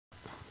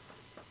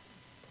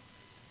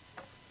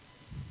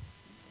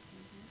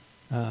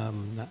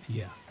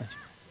Yeah, that's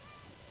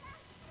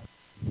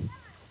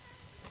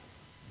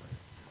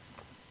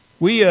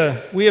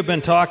right. We have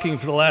been talking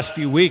for the last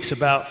few weeks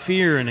about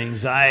fear and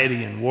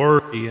anxiety and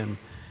worry,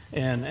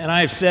 and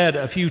I've said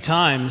a few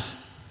times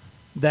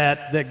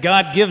that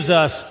God gives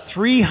us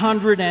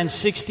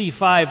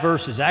 365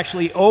 verses,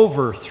 actually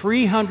over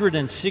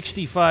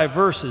 365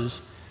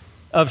 verses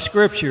of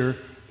Scripture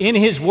in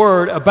His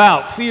Word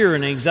about fear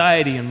and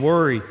anxiety and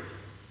worry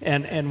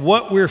and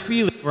what we're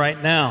feeling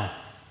right now.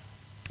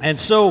 And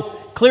so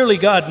clearly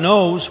God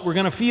knows we're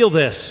going to feel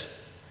this.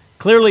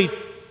 Clearly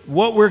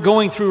what we're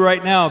going through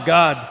right now,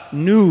 God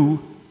knew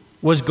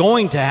was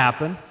going to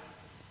happen,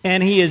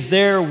 and He is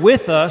there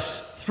with us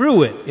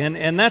through it.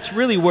 And that's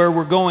really where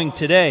we're going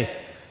today.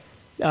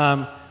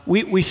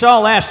 We saw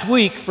last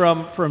week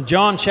from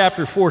John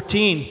chapter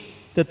 14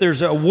 that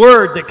there's a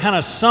word that kind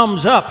of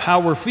sums up how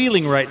we're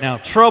feeling right now,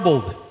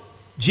 troubled.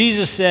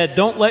 Jesus said,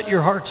 "Don't let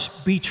your hearts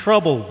be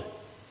troubled.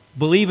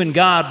 Believe in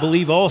God,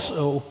 believe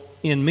also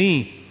in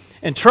me."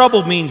 And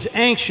troubled means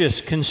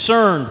anxious,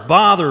 concerned,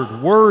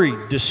 bothered,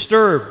 worried,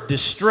 disturbed,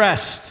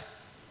 distressed,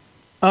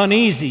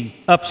 uneasy,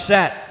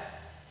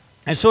 upset.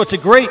 And so it's a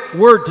great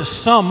word to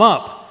sum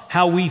up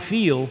how we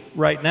feel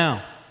right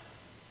now.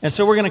 And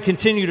so we're going to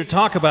continue to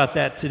talk about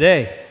that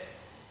today.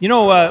 You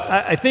know,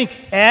 I think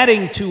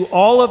adding to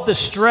all of the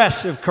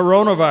stress of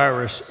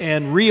coronavirus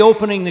and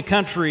reopening the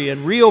country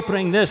and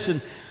reopening this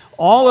and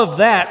all of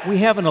that, we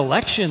have an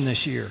election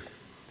this year,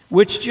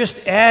 which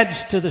just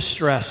adds to the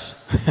stress.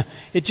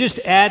 It just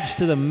adds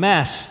to the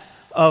mess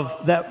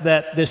of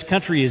that this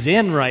country is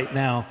in right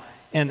now.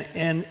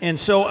 And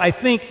so I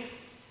think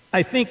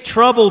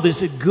troubled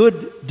is a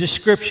good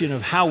description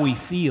of how we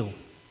feel.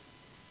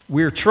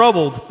 We're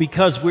troubled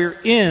because we're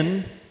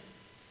in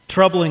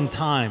troubling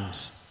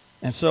times.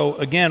 And so,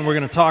 again, we're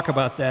going to talk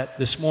about that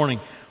this morning.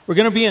 We're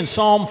going to be in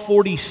Psalm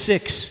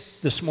 46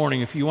 this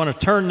morning, if you want to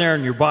turn there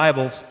in your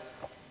Bibles.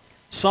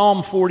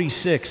 Psalm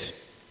 46.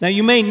 Now,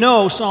 you may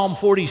know Psalm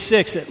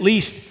 46, at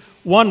least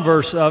one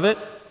verse of it.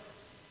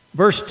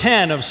 Verse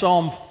 10 of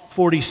Psalm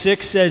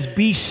 46 says,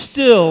 "Be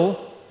still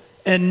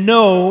and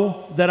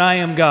know that I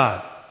am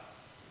God."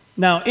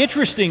 Now,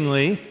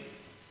 interestingly,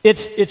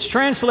 it's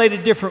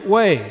translated different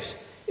ways.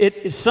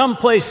 Some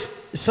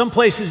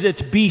places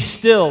it's "be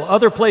still."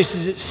 Other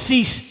places it's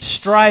 "cease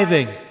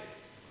striving."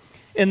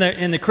 In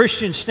the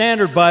Christian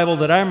Standard Bible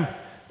that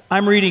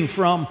I'm reading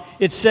from,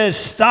 it says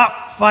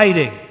 "stop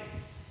fighting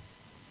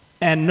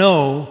and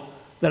know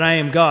that I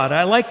am God."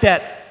 I like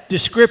that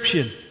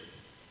description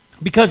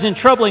because in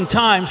troubling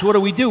times, what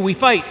do? We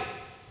fight.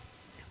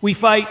 We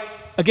fight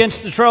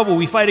against the trouble.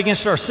 We fight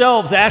against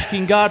ourselves,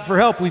 asking God for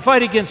help. We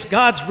fight against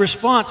God's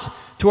response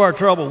to our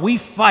trouble. We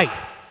fight.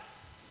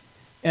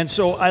 And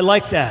so I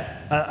like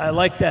that. I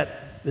like that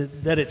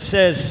it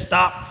says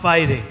 "stop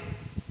fighting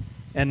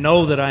and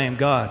know that I am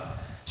God."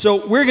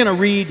 So we're going to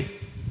read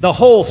the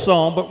whole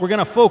psalm, but we're going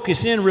to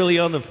focus in really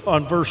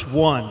on verse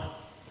 1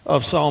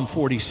 of Psalm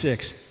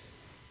 46.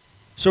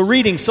 So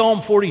reading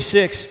Psalm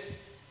 46,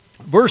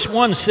 verse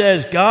 1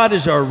 says, "God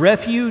is our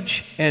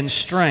refuge and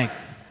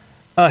strength,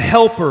 a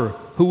helper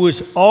who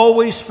is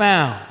always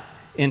found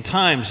in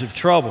times of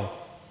trouble.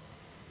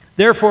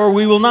 Therefore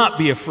we will not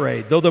be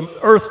afraid, though the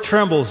earth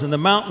trembles and the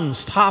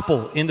mountains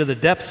topple into the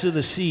depths of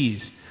the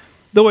seas,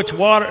 though its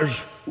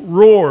waters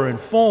roar and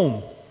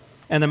foam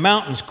and the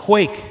mountains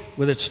quake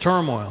with its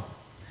turmoil.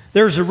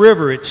 There's a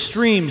river, its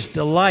streams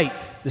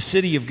delight the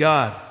city of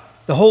God,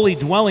 the holy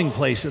dwelling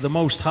place of the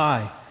Most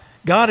High.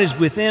 God is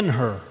within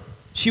her.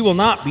 She will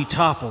not be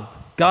toppled.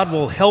 God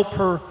will help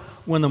her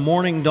when the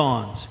morning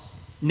dawns.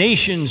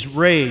 Nations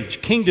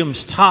rage,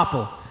 kingdoms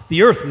topple.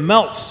 The earth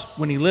melts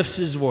when He lifts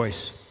His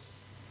voice.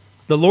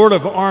 The Lord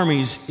of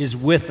armies is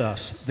with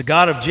us. The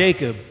God of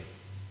Jacob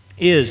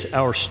is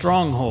our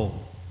stronghold.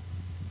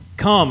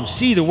 Come,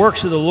 see the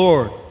works of the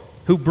Lord,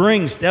 who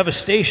brings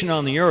devastation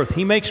on the earth.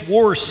 He makes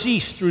war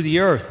cease through the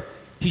earth.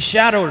 He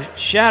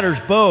shatters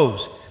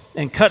bows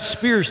and cuts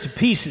spears to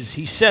pieces.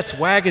 He sets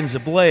wagons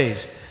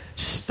ablaze.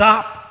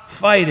 Stop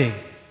fighting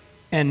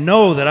and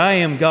know that I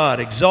am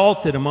God,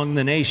 exalted among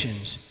the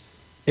nations,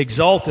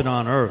 exalted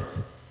on earth.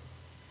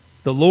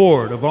 The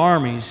Lord of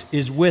armies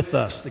is with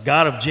us. The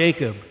God of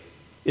Jacob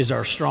is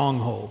our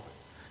stronghold."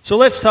 So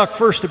let's talk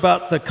first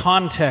about the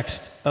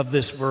context of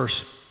this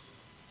verse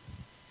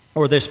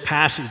or this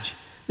passage.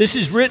 This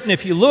is written,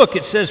 if you look,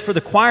 it says, "For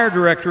the choir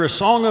director, a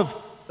song of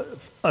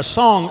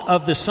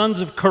the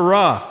sons of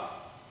Korah."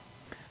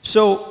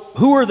 So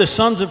who are the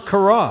sons of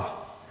Korah?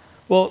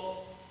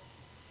 Well,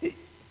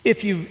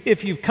 if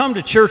you've come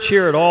to church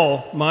here at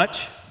all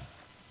much,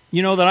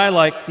 you know that I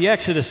like the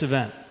Exodus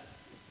event.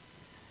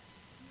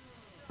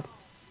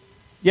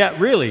 Yeah,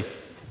 really.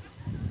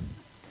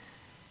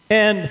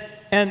 And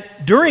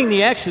during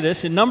the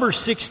Exodus, in Numbers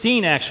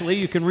 16 actually,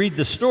 you can read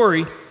the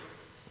story,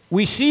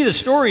 we see the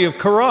story of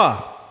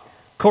Korah.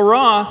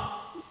 Korah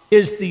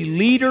is the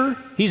leader,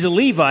 he's a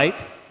Levite,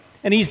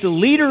 and he's the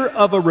leader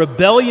of a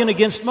rebellion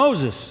against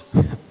Moses.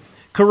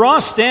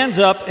 Korah stands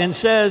up and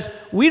says,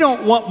 "We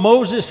don't want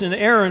Moses and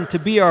Aaron to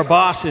be our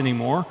boss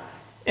anymore.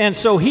 And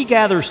so he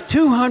gathers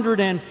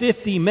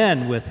 250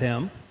 men with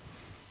him,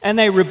 and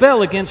they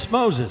rebel against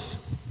Moses.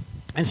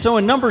 And so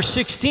in Numbers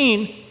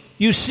 16,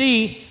 you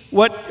see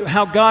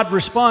how God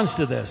responds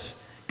to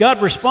this.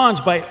 God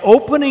responds by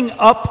opening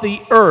up the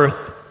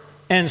earth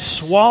and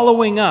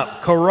swallowing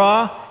up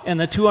Korah and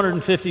the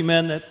 250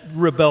 men that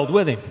rebelled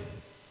with him.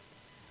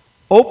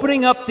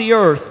 Opening up the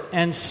earth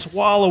and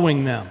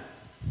swallowing them.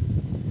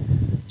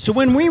 So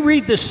when we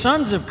read the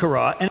sons of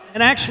Korah,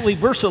 and actually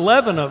verse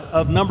 11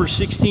 of Numbers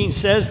 16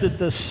 says that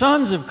the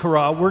sons of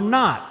Korah were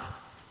not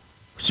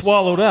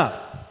swallowed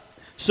up.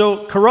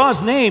 So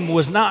Korah's name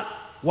was not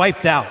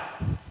wiped out.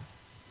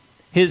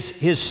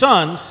 His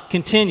sons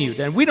continued.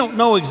 And we don't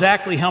know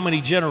exactly how many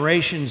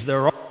generations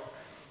there are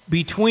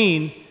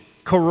between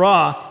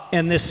Korah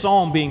and this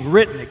psalm being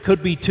written. It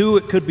could be 2,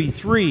 it could be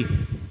 3.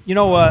 You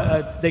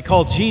know, they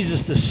call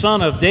Jesus the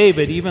son of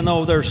David, even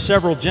though there's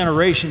several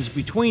generations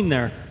between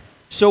there.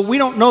 So we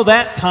don't know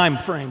that time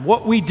frame.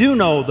 What we do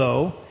know,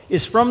 though,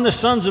 is from the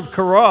sons of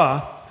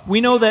Korah,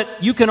 we know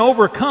that you can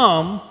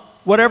overcome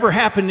whatever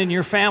happened in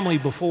your family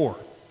before.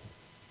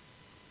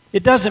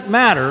 It doesn't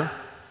matter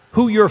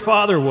who your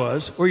father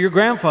was or your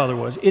grandfather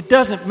was. It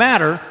doesn't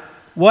matter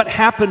what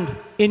happened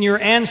in your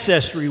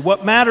ancestry.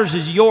 What matters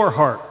is your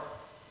heart.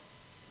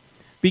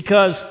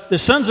 Because the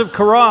sons of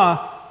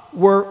Korah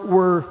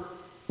were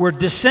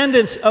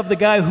descendants of the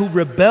guy who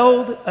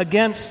rebelled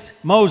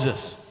against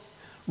Moses,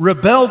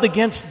 rebelled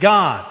against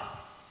God,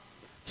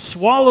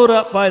 swallowed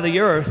up by the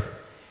earth,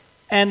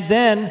 and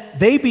then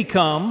they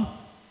become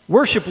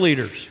worship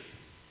leaders.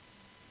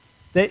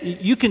 That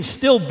you can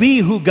still be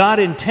who God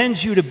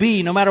intends you to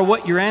be no matter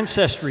what your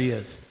ancestry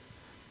is.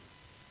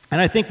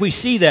 And I think we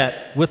see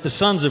that with the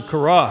sons of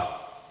Korah.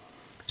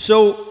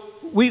 So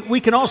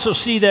we can also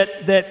see that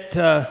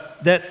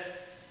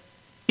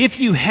if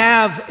you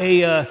have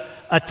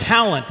a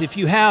talent, if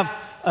you have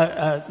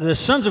the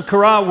sons of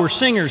Korah were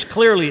singers,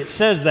 clearly it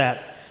says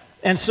that.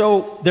 And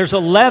so there's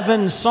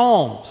 11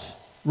 psalms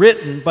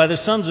written by the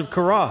sons of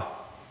Korah.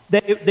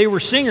 They were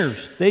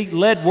singers. They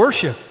led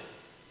worship.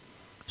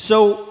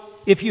 So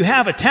if you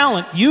have a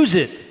talent, use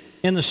it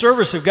in the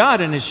service of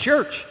God in His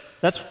church.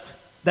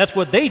 That's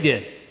what they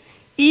did.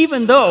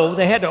 Even though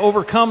they had to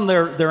overcome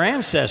their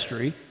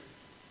ancestry,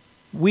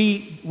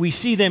 we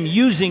see them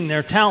using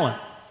their talent,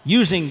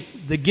 using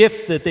the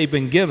gift that they've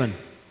been given.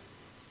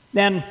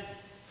 And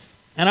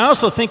I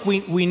also think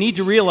we need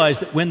to realize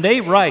that when they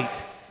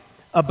write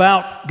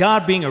about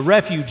God being a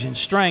refuge and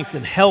strength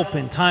and help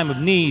in time of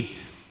need,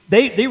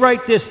 they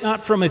write this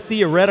not from a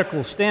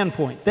theoretical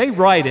standpoint. They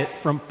write it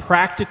from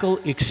practical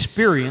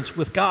experience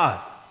with God.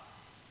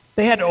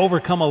 They had to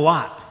overcome a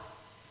lot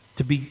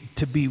to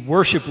be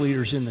worship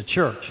leaders in the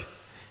church.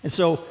 And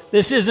so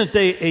this isn't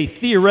a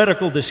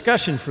theoretical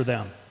discussion for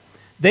them.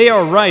 They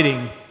are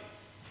writing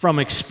from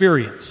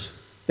experience.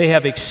 They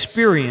have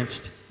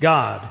experienced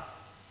God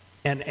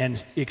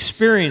and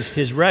experienced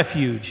His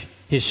refuge,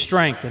 His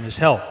strength, and His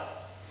help.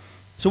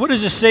 So what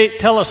does this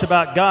tell us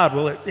about God?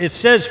 Well, it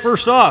says,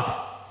 first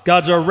off,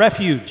 God's our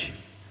refuge.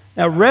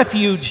 Now,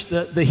 refuge,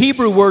 the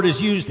Hebrew word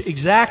is used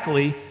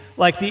exactly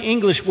like the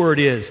English word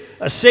is.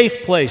 A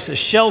safe place, a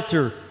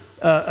shelter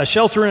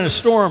in a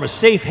storm, a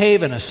safe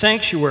haven, a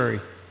sanctuary.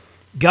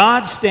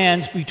 God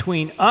stands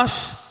between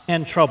us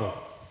and trouble.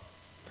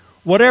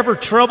 Whatever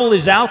trouble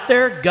is out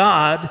there,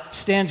 God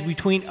stands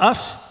between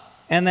us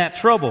and that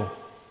trouble.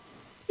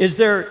 Is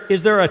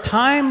there a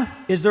time,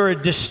 is there a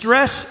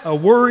distress, a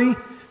worry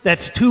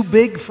that's too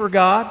big for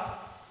God?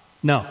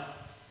 No.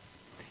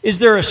 Is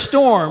there a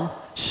storm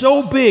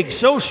so big,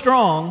 so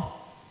strong,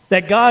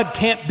 that God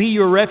can't be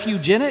your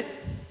refuge in it?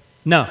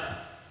 No.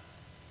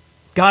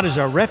 God is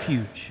our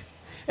refuge.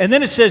 And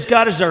then it says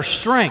God is our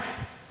strength.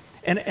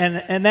 And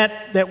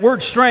that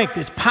word strength,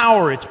 it's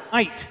power, it's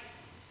might.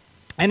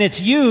 And it's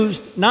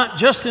used not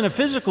just in a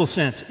physical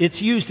sense.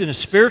 It's used in a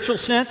spiritual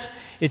sense.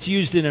 It's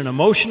used in an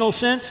emotional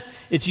sense.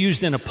 It's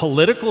used in a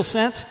political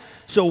sense.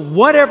 So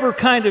whatever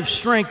kind of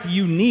strength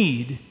you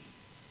need,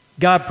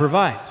 God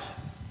provides.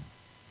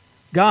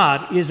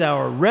 God is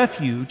our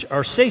refuge,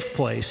 our safe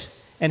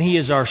place, and He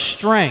is our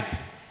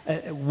strength.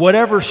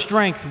 Whatever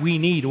strength we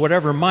need,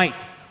 whatever might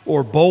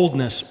or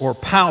boldness or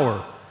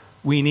power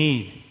we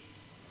need.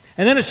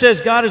 And then it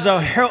says God is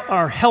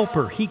our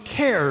helper. He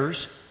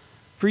cares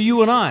for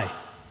you and I.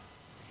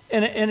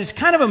 And it's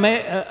kind of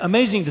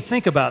amazing to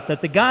think about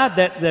that the God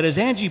that, as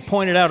Angie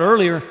pointed out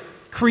earlier,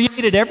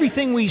 created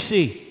everything we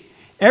see,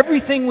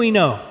 everything we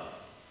know.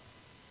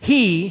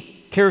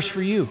 He cares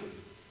for you.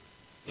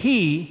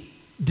 He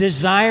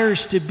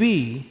desires to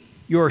be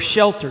your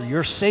shelter,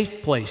 your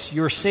safe place,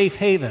 your safe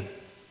haven,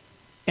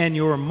 and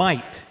your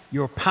might,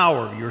 your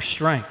power, your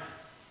strength.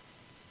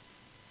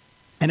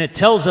 And it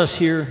tells us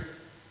here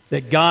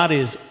that God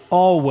is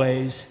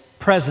always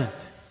present,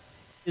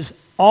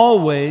 is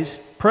always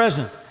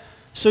present.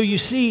 So you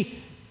see,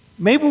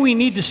 maybe we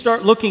need to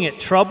start looking at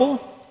trouble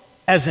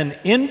as an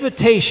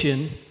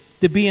invitation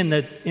to be in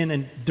a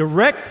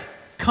direct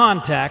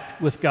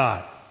contact with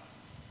God.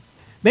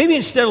 Maybe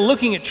instead of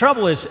looking at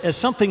trouble as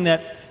something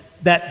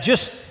that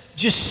just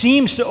just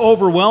seems to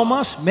overwhelm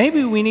us,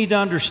 maybe we need to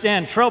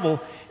understand trouble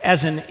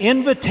as an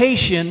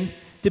invitation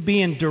to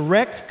be in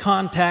direct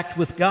contact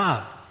with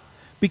God.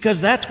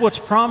 Because that's what's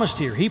promised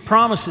here. He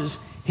promises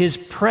His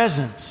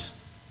presence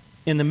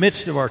in the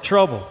midst of our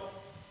trouble.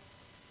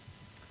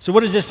 So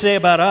what does this say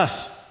about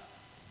us?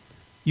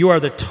 You are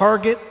the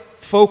target,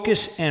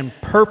 focus, and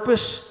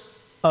purpose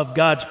of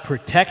God's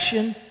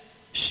protection,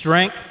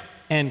 strength,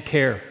 and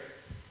care.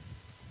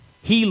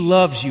 He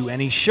loves you,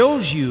 and He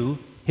shows you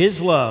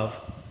His love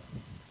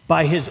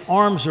by His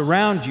arms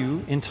around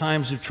you in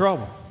times of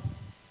trouble.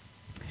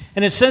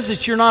 And it says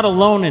that you're not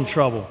alone in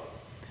trouble.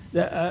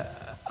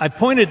 I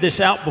pointed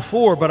this out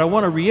before, but I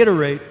want to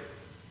reiterate.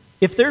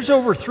 If there's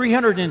over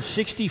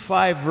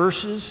 365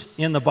 verses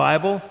in the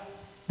Bible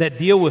that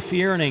deal with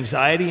fear and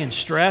anxiety and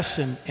stress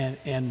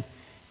and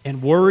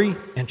worry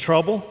and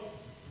trouble,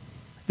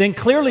 then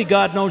clearly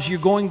God knows you're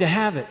going to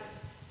have it.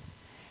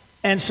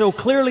 And so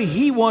clearly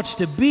He wants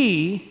to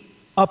be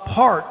a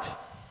part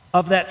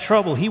of that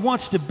trouble. He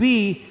wants to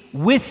be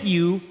with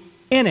you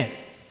in it.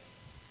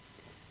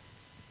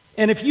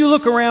 And if you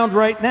look around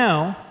right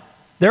now,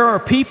 there are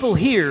people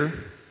here,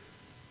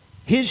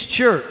 His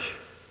church,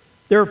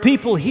 there are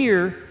people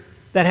here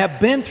that have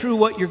been through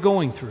what you're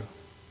going through.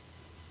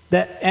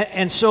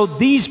 And so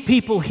these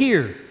people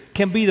here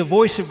can be the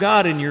voice of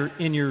God in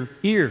your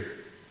ear.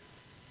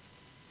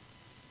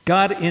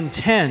 God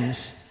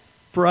intends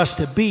for us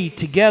to be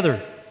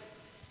together.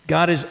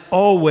 God is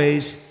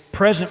always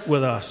present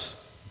with us,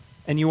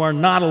 and you are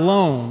not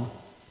alone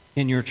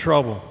in your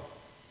trouble.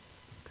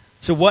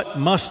 So what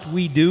must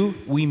we do?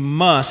 We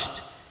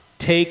must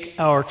take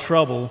our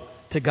trouble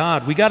to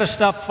God. We got to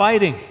stop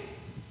fighting.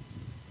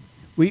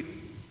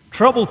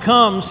 Trouble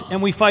comes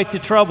and we fight the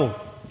trouble.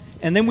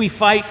 And then we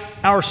fight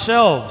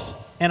ourselves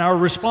and our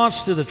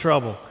response to the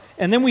trouble.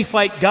 And then we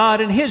fight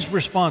God and His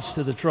response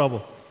to the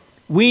trouble.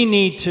 We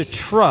need to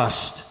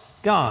trust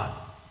God.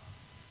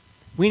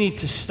 We need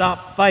to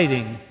stop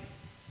fighting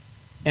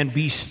and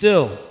be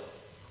still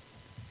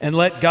and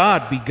let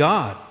God be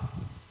God.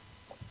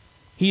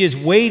 He is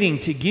waiting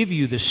to give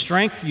you the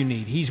strength you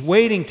need. He's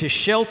waiting to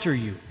shelter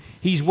you.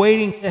 He's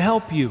waiting to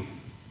help you.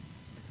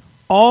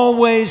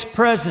 Always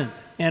present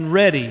and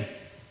ready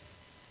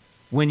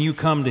when you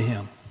come to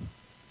Him.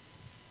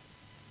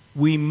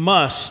 We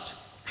must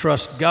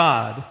trust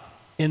God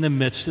in the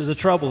midst of the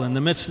trouble, in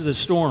the midst of the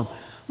storm.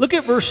 Look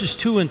at verses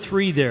 2 and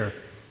 3 there.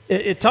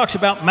 It talks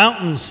about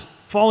mountains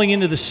falling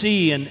into the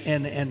sea,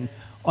 and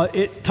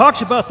it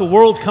talks about the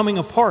world coming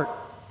apart.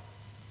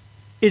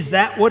 Is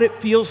that what it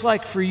feels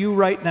like for you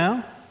right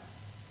now?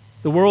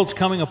 The world's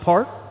coming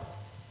apart?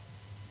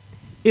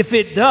 If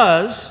it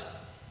does,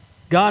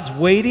 God's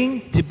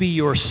waiting to be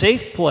your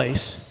safe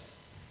place,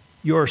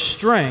 your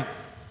strength,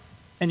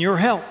 and your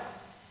help.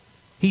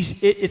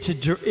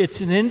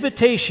 It's an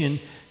invitation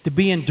to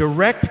be in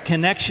direct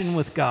connection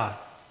with God,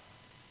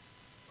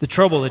 the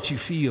trouble that you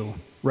feel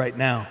right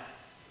now.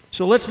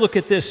 So let's look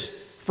at this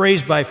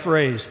phrase by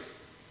phrase.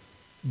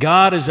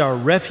 God is our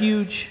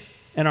refuge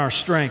and our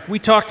strength. We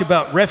talked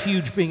about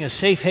refuge being a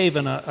safe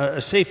haven, a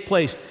safe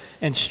place,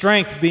 and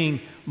strength being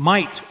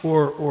might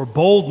or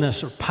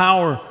boldness or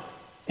power,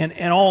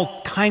 and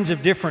all kinds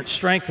of different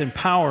strength and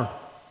power,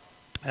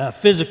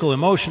 physical,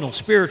 emotional,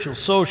 spiritual,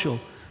 social,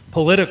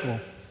 political.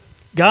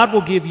 God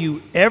will give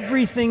you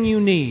everything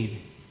you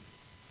need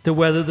to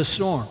weather the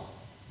storm.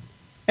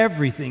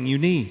 Everything you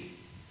need.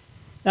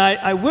 Now,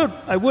 I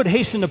would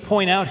hasten to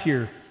point out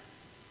here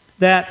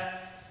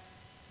that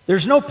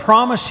there's no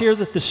promise here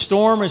that the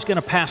storm is going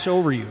to pass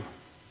over you.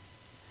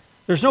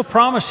 There's no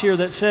promise here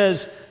that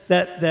says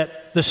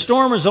that the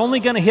storm is only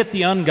going to hit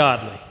the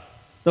ungodly,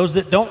 those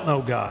that don't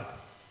know God.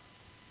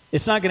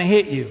 It's not going to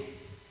hit you.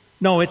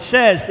 No, it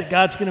says that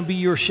God's going to be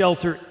your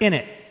shelter in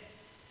it.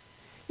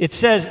 It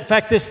says, in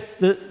fact,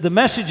 the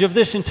message of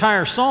this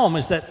entire psalm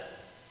is that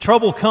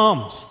trouble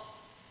comes,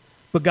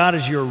 but God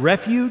is your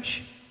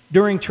refuge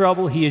during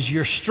trouble. He is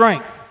your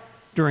strength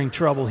during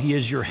trouble. He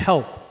is your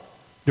help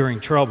during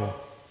trouble.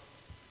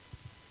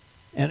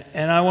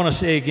 And I want to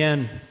say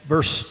again,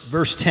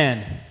 verse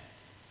 10,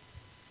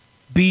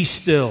 be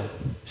still,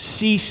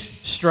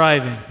 cease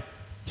striving,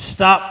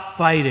 stop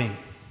fighting,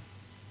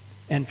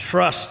 and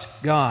trust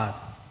God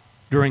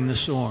during the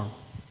storm.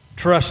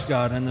 Trust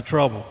God in the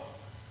trouble.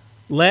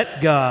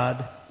 Let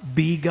God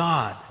be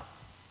God,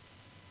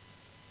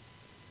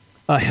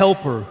 a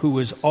helper who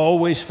is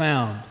always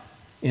found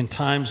in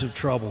times of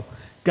trouble.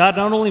 God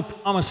not only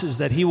promises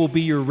that He will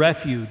be your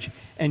refuge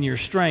and your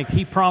strength,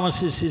 He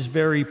promises His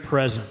very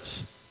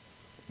presence,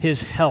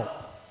 His help.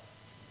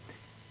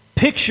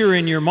 Picture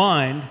in your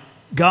mind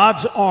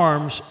God's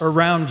arms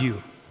around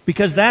you,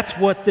 because that's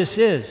what this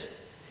is.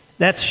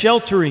 That's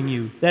sheltering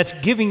you. That's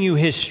giving you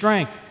His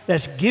strength.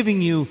 That's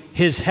giving you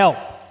His help.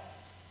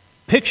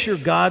 Picture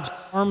God's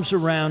arms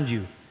around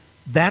you.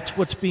 That's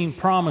what's being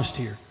promised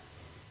here.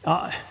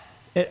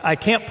 I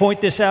can't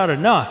point this out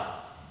enough.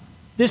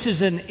 This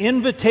is an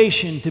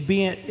invitation to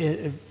be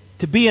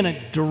in a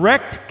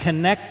direct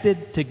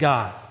connected to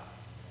God.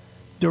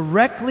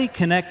 Directly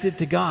connected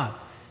to God.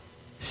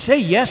 Say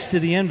yes to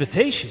the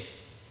invitation.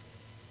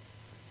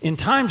 In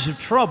times of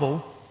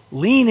trouble,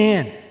 lean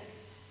in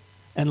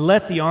and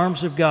let the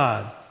arms of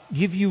God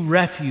give you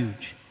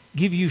refuge,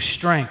 give you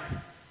strength,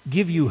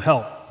 give you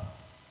help.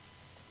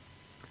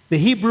 The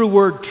Hebrew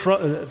word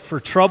for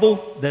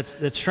trouble,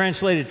 that's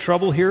translated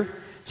trouble here,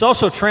 it's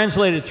also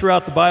translated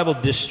throughout the Bible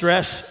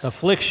distress,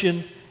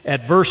 affliction,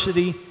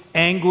 adversity,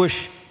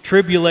 anguish,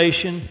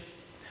 tribulation.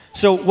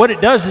 So what it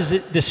does is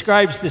it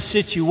describes the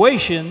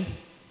situation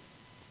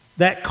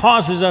that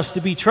causes us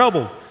to be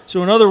troubled.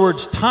 So in other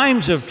words,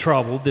 times of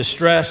trouble,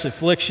 distress,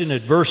 affliction,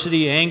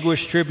 adversity,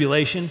 anguish,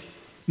 tribulation,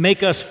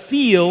 make us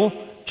feel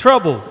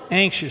troubled,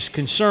 anxious,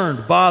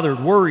 concerned,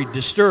 bothered, worried,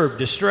 disturbed,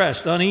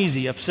 distressed,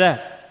 uneasy,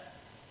 upset.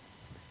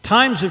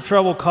 Times of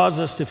trouble cause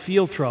us to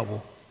feel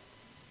trouble.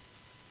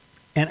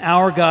 And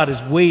our God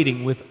is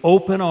waiting with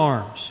open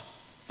arms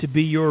to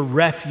be your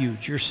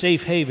refuge, your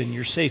safe haven,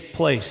 your safe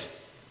place,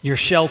 your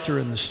shelter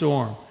in the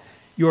storm,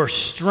 your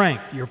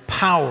strength, your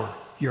power,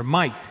 your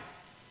might,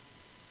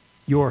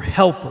 your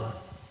helper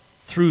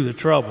through the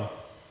trouble.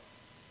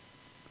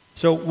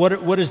 So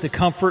what is the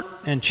comfort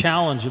and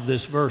challenge of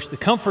this verse? The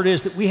comfort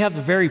is that we have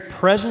the very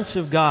presence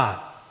of God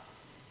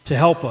to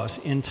help us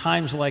in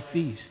times like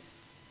these.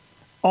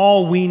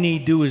 All we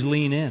need do is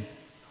lean in.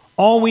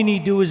 All we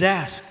need do is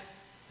ask.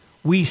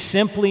 We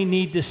simply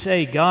need to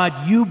say,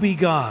 God, you be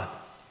God.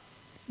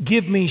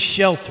 Give me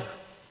shelter.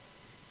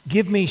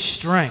 Give me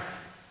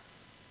strength.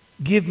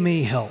 Give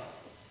me help.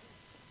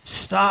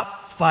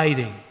 Stop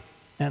fighting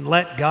and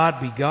let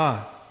God be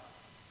God.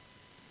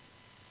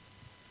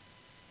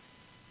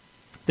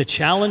 The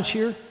challenge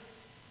here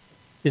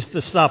is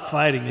to stop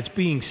fighting. It's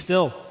being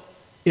still.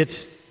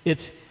 It's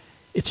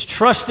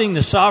trusting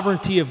the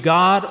sovereignty of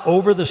God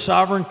over the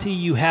sovereignty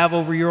you have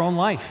over your own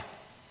life.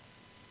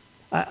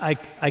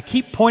 I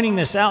keep pointing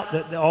this out,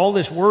 that all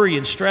this worry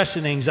and stress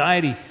and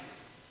anxiety,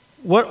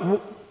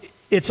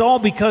 it's all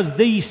because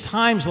these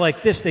times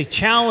like this, they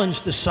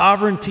challenge the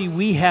sovereignty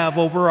we have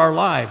over our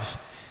lives.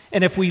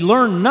 And if we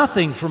learn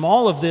nothing from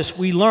all of this,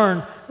 we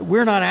learn that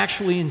we're not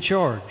actually in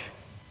charge.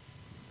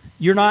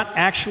 You're not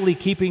actually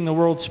keeping the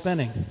world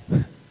spinning.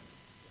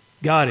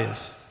 God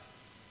is.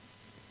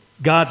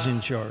 God's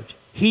in charge.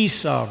 He's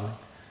sovereign.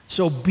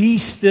 So be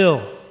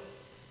still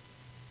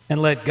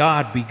and let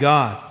God be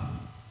God.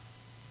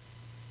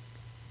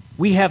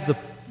 We have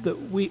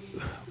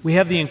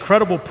the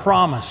incredible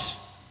promise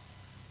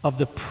of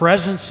the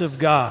presence of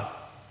God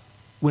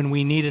when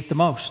we need it the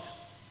most.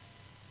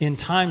 In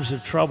times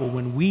of trouble,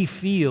 when we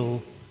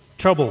feel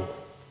troubled,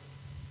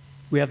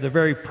 we have the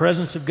very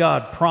presence of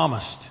God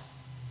promised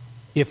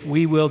if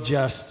we will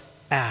just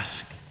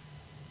ask.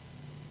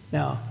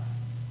 Now,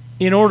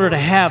 in order to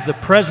have the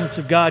presence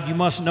of God, you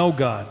must know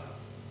God.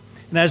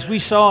 And as we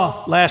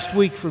saw last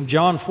week from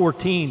John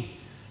 14,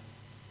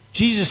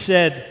 Jesus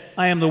said,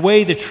 I am the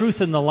way, the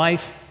truth, and the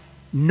life.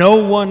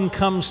 No one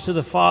comes to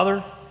the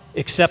Father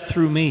except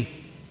through me.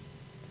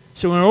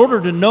 So in order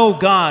to know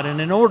God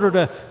and in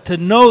order to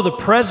know the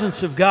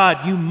presence of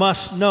God, you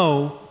must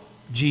know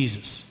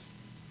Jesus.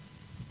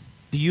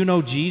 Do you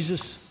know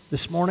Jesus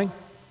this morning?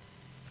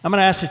 I'm going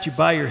to ask that you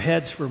bow your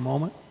heads for a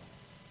moment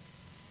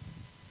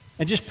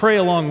and just pray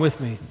along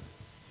with me.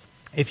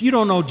 If you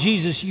don't know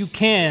Jesus, you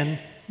can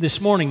this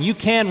morning. You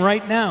can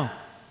right now.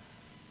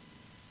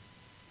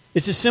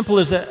 It's as simple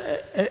as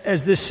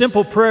this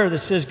simple prayer that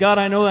says, God,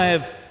 I know I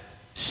have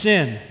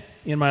sin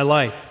in my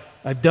life.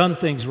 I've done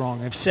things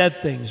wrong. I've said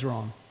things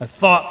wrong. I've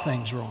thought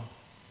things wrong.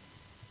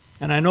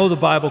 And I know the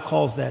Bible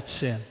calls that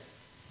sin.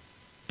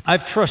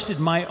 I've trusted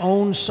my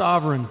own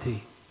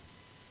sovereignty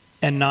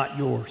and not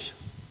yours.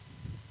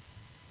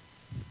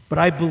 But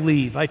I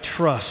believe, I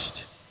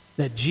trust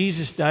that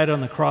Jesus died on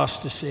the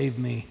cross to save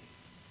me.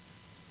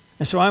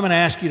 And so I'm going to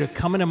ask you to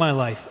come into my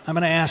life. I'm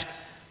going to ask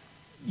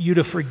you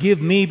to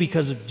forgive me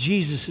because of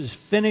Jesus'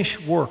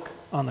 finished work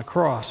on the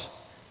cross.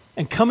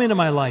 And come into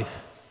my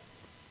life.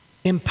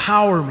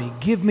 Empower me.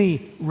 Give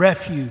me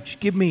refuge.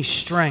 Give me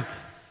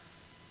strength.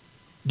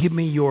 Give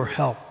me your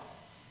help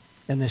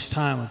in this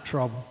time of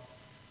trouble.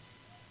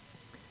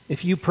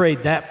 If you prayed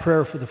that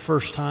prayer for the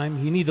first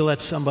time, you need to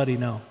let somebody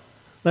know.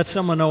 Let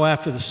someone know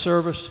after the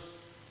service.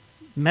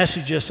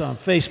 Message us on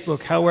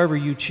Facebook, however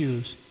you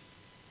choose.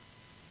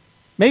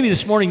 Maybe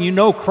this morning you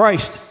know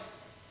Christ,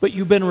 but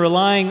you've been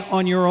relying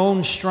on your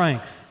own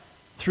strength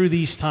through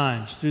these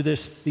times, through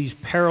these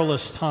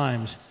perilous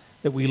times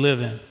that we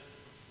live in.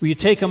 Will you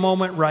take a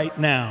moment right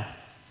now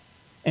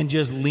and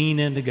just lean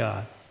into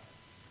God?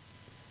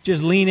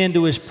 Just lean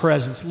into His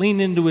presence.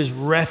 Lean into His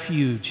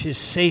refuge, His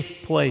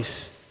safe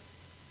place,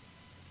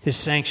 His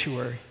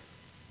sanctuary.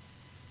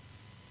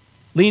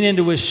 Lean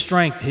into His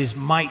strength, His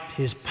might,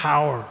 His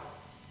power.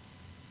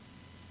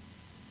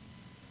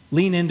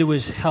 Lean into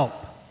His help,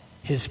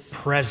 His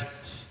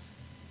presence.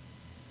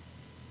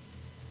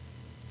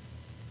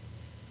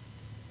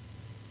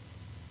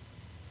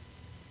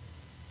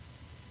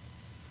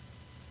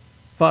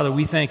 Father,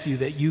 we thank you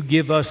that you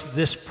give us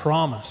this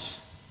promise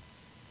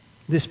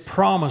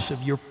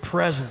of your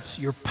presence,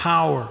 your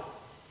power,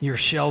 your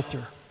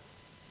shelter.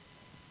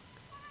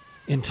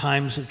 in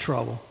times of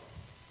trouble.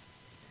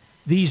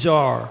 These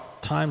are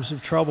times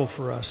of trouble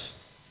for us.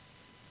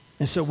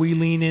 And so we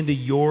lean into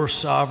your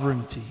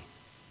sovereignty.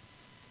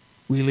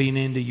 We lean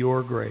into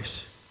your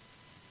grace.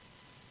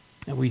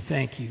 And we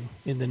thank you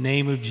in the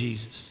name of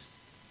Jesus.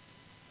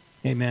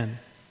 Amen.